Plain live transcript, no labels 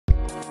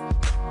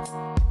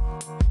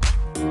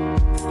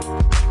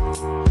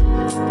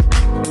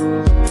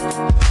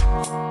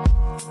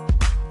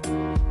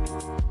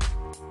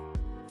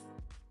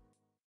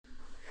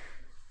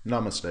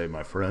Namaste,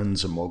 my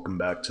friends, and welcome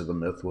back to the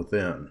Myth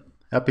Within.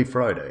 Happy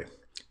Friday.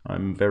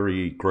 I'm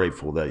very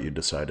grateful that you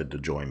decided to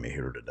join me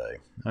here today.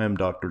 I am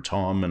Dr.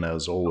 Tom, and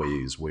as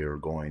always, we are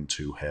going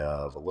to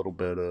have a little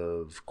bit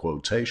of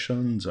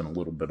quotations and a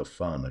little bit of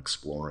fun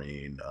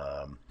exploring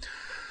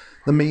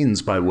the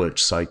means by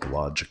which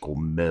psychological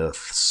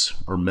myths,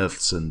 or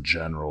myths in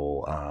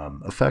general,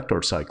 affect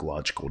our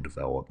psychological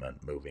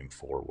development moving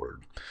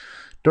forward.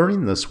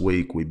 During this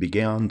week, we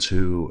began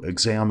to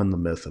examine the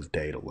myth of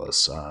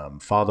Daedalus,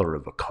 father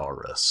of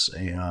Icarus,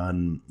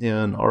 and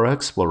in our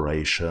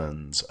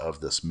explorations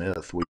of this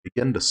myth, we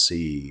begin to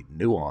see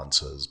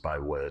nuances by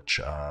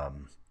which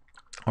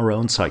our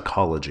own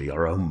psychology,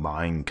 our own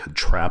mind could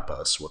trap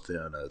us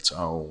within its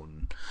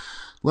own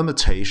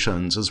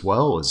limitations as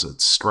well as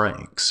its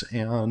strengths.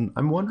 And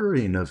I'm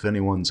wondering if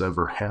anyone's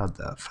ever had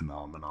that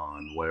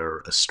phenomenon where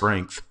a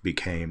strength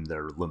became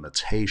their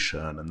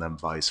limitation and then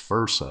vice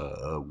versa,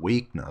 a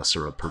weakness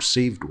or a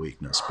perceived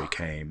weakness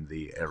became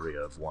the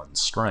area of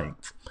one's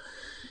strength.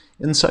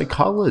 In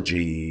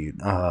psychology,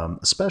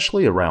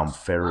 especially around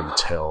fairy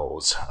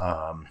tales,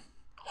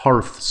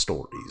 hearth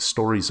stories,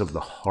 stories of the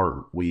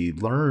heart, we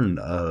learn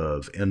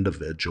of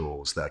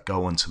individuals that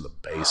go into the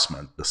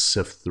basement to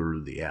sift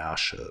through the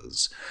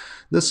ashes.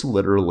 This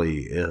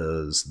literally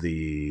is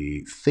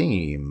the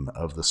theme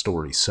of the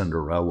story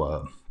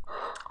Cinderella,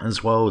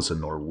 as well as a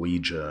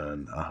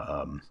Norwegian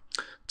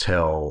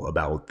tale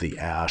about the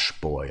ash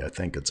boy. I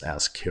think it's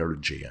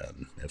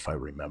Askergian, if I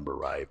remember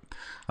right.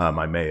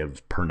 I may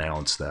have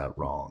pronounced that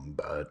wrong,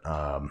 but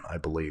I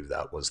believe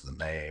that was the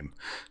name,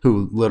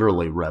 who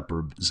literally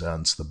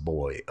represents the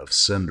boy of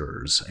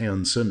cinders,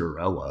 and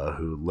Cinderella,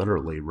 who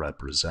literally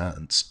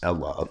represents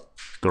Ella,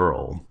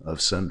 girl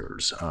of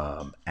cinders,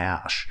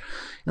 ash.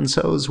 And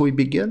so as we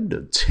begin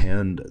to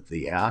tend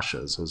the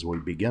ashes, as we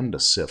begin to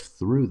sift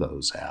through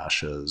those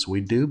ashes,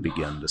 we do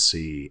begin to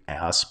see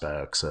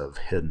aspects of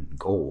hidden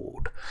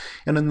gold.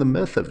 And in the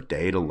myth of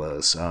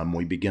Daedalus,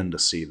 we begin to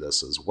see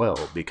this as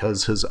well,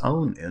 because his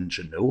own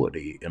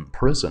ingenuity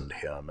imprisoned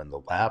him in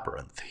the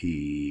labyrinth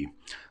he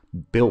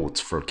built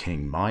for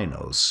King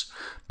Minos.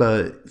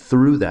 But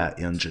through that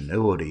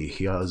ingenuity,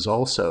 he was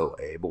also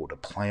able to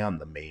plan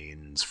the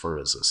means for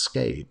his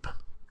escape.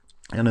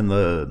 And in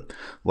the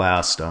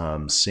last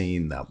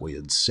scene that we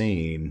had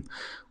seen,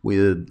 we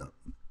had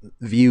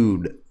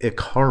viewed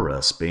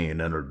Icarus being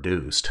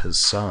introduced, his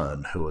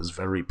son, who was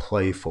very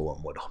playful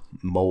and would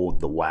mold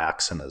the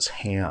wax in his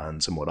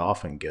hands and would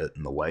often get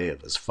in the way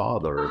of his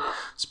father,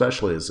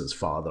 especially as his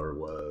father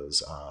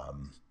was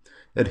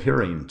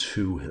adhering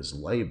to his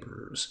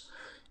labors.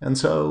 And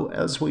so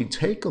as we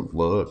take a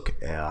look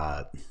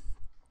at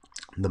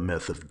the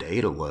myth of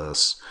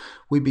Daedalus,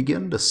 we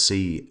begin to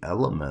see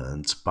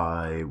elements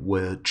by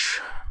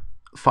which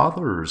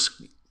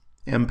fathers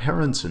and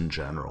parents in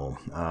general,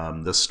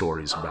 this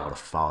story is about a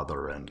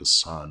father and a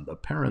son,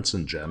 but parents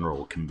in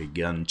general can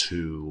begin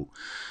to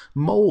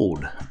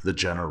mold the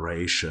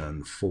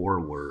generation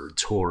forward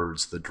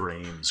towards the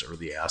dreams or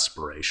the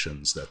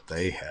aspirations that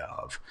they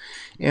have.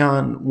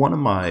 And one of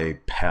my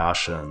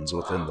passions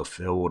within the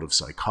field of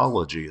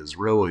psychology is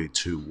really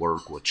to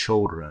work with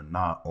children,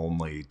 not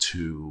only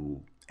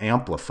to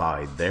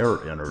amplify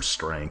their inner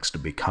strengths to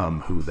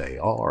become who they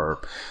are,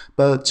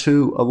 but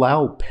to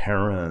allow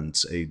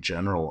parents a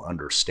general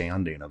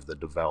understanding of the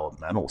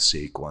developmental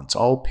sequence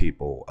all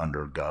people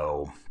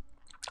undergo,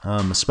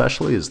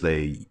 especially as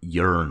they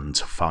yearn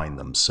to find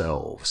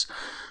themselves.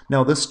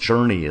 Now, this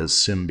journey is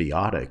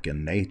symbiotic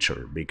in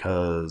nature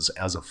because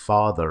as a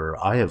father,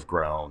 I have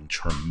grown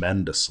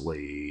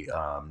tremendously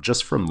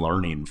just from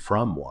learning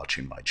from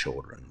watching my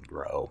children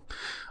grow.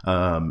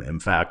 In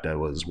fact, I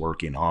was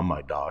working on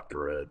my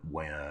doctorate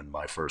when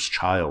my first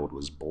child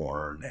was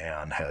born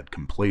and had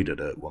completed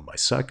it when my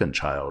second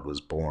child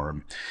was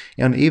born.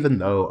 And even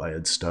though I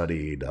had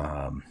studied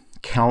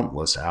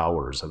countless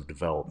hours of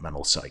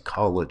developmental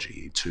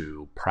psychology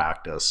to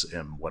practice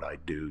in what I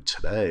do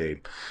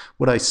today,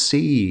 what I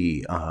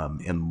see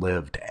in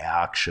lived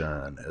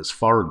action is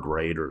far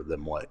greater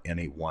than what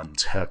any one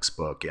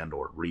textbook and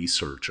or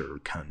researcher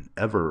can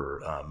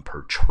ever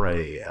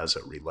portray as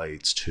it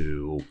relates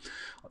to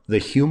the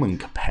human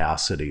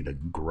capacity to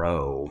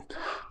grow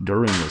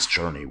during this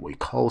journey we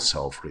call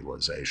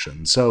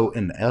self-realization. So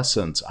in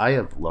essence, I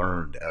have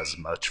learned as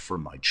much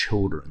from my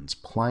children's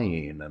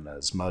playing and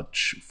as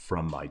much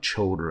from my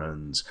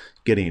children's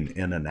getting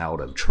in and out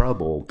of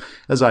trouble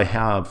as I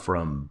have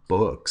from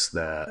books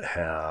that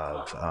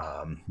have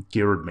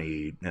geared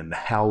me in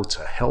how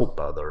to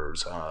help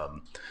others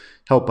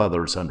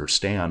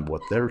understand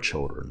what their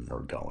children are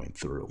going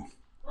through.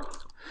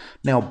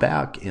 Now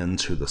back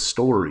into the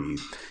story,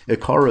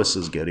 Icarus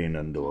is getting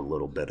into a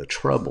little bit of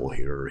trouble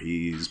here.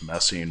 He's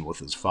messing with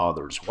his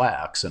father's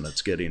wax and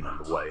it's getting in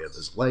the way of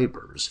his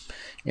labors.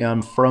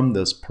 And from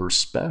this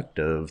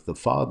perspective, the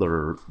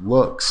father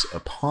looks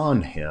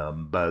upon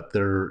him, but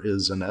there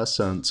is an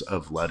essence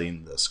of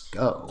letting this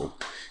go.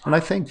 And I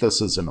think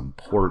this is an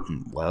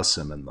important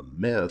lesson in the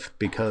myth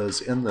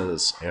because in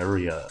this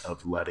area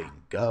of letting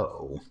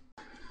go,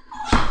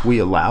 we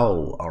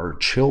allow our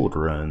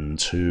children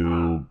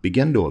to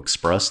begin to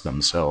express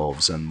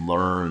themselves and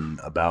learn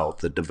about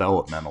the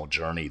developmental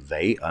journey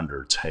they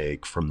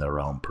undertake from their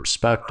own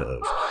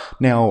perspective.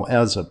 Now,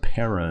 as a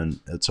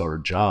parent, it's our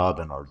job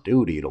and our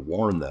duty to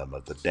warn them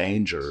of the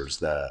dangers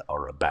that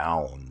are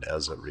abound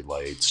as it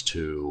relates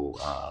to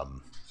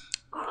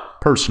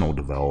personal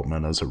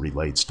development, as it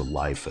relates to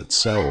life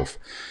itself.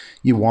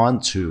 You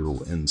want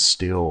to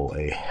instill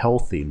a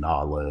healthy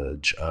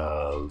knowledge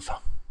of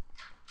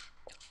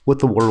what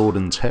the world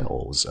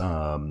entails,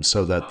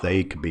 so that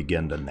they can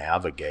begin to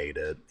navigate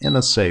it in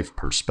a safe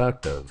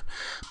perspective.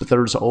 But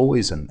there's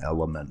always an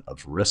element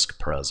of risk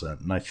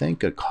present, and I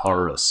think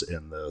Icarus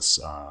in this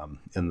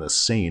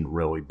scene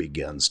really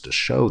begins to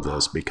show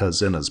this,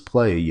 because in his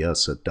play,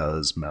 yes, it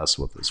does mess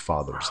with his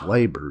father's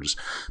labors,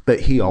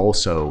 but he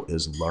also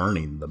is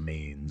learning the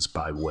means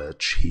by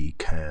which he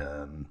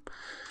can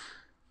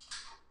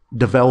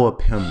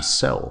develop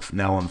himself.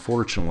 Now,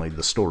 unfortunately,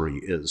 the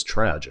story is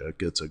tragic.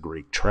 It's a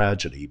Greek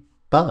tragedy.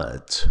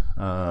 But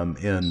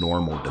in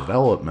normal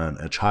development,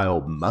 a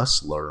child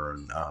must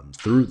learn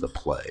through the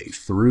play,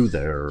 through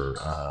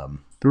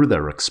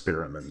their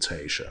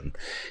experimentation.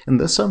 And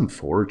this,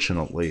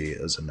 unfortunately,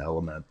 is an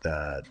element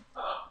that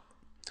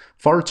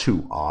far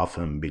too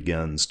often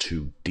begins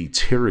to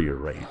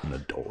deteriorate in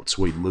adults.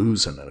 We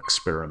lose an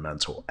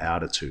experimental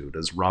attitude.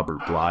 As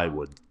Robert Bly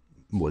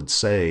would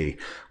say,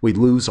 we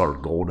lose our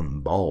golden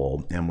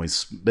ball, and we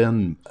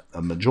spend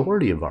a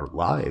majority of our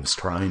lives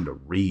trying to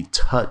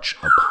retouch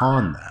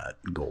upon that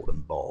golden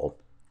ball.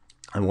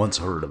 I once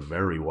heard a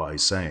very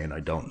wise saying,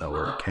 I don't know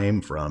where it came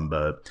from,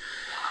 but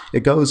it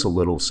goes a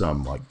little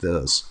something like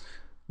this.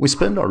 We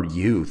spend our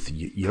youth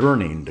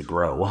yearning to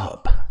grow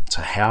up,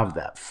 to have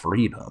that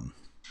freedom,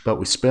 but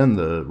we spend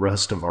the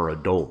rest of our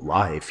adult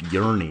life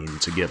yearning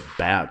to get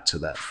back to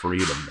that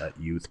freedom that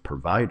youth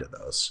provided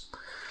us.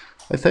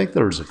 I think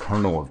there's a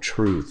kernel of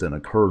truth and a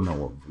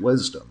kernel of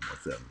wisdom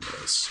within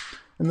this.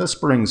 And this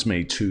brings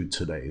me to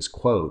today's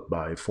quote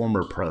by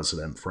former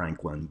President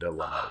Franklin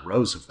Delano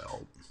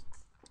Roosevelt.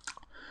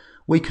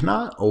 We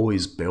cannot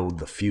always build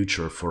the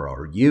future for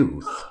our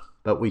youth,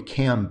 but we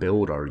can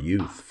build our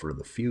youth for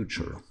the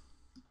future.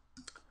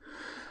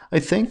 I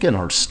think in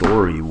our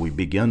story, we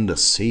begin to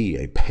see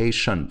a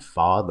patient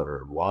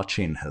father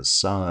watching his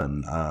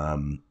son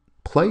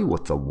play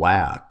with the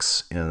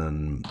wax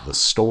in the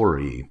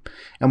story,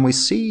 and we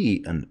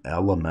see an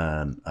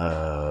element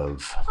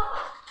of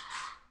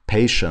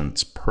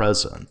patience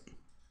present.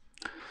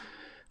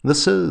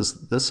 This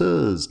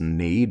is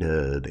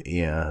needed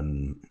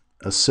in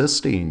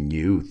assisting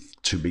youth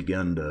to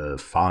begin to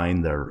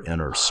find their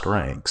inner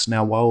strengths.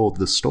 Now, while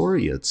the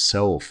story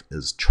itself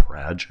is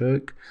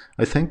tragic,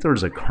 I think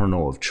there's a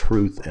kernel of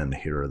truth in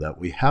here that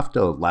we have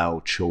to allow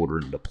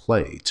children to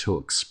play, to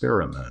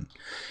experiment.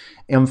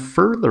 And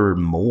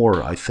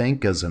furthermore, I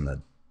think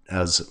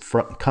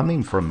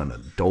coming from an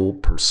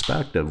adult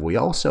perspective, we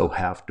also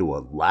have to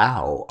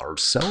allow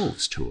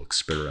ourselves to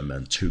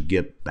experiment, to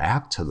get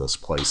back to this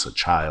place of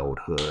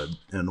childhood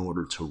in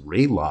order to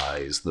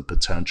realize the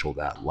potential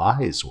that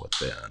lies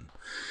within.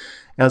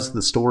 As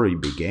the story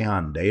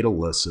began,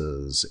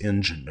 Daedalus's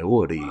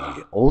ingenuity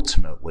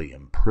ultimately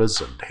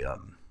imprisoned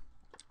him.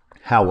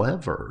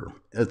 However,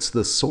 it's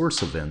the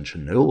source of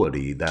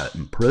ingenuity that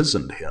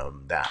imprisoned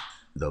him, that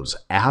those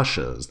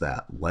ashes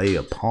that lay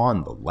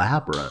upon the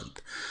labyrinth,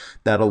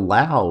 that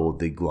allow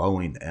the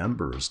glowing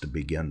embers to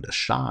begin to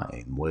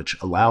shine, which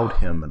allowed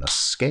him an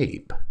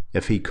escape.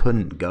 If he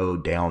couldn't go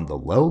down the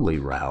lowly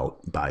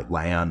route by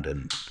land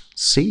and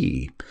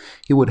sea,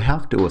 he would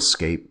have to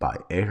escape by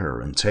air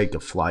and take a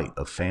flight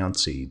of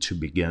fancy to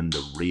begin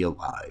to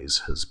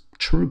realize his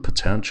true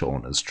potential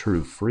and his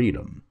true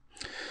freedom.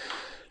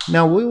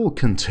 Now, we will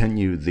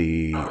continue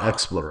the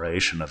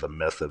exploration of the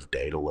myth of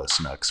Daedalus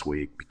next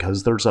week,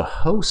 because there's a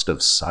host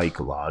of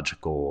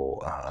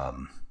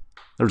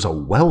there's a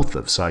wealth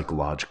of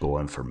psychological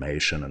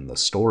information in the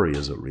story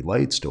as it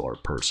relates to our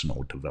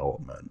personal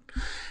development,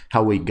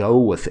 how we go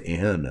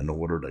within in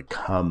order to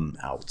come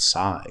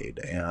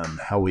outside, and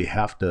how we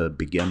have to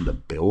begin to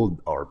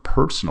build our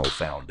personal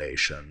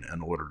foundation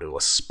in order to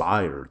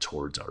aspire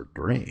towards our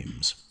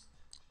dreams.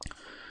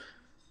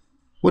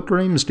 What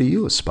dreams do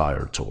you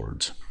aspire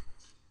towards?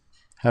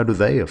 How do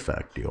they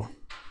affect you?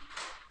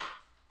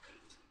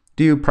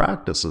 Do you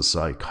practice a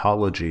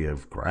psychology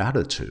of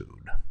gratitude,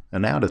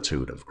 an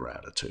attitude of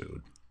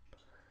gratitude,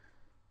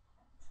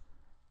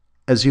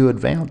 as you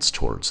advance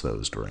towards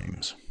those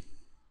dreams?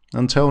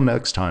 Until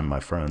next time, my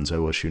friends, I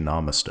wish you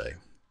namaste,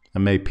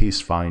 and may peace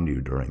find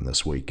you during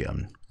this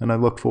weekend, and I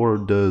look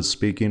forward to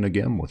speaking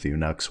again with you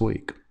next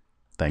week.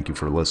 Thank you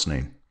for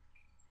listening.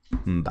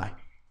 Bye.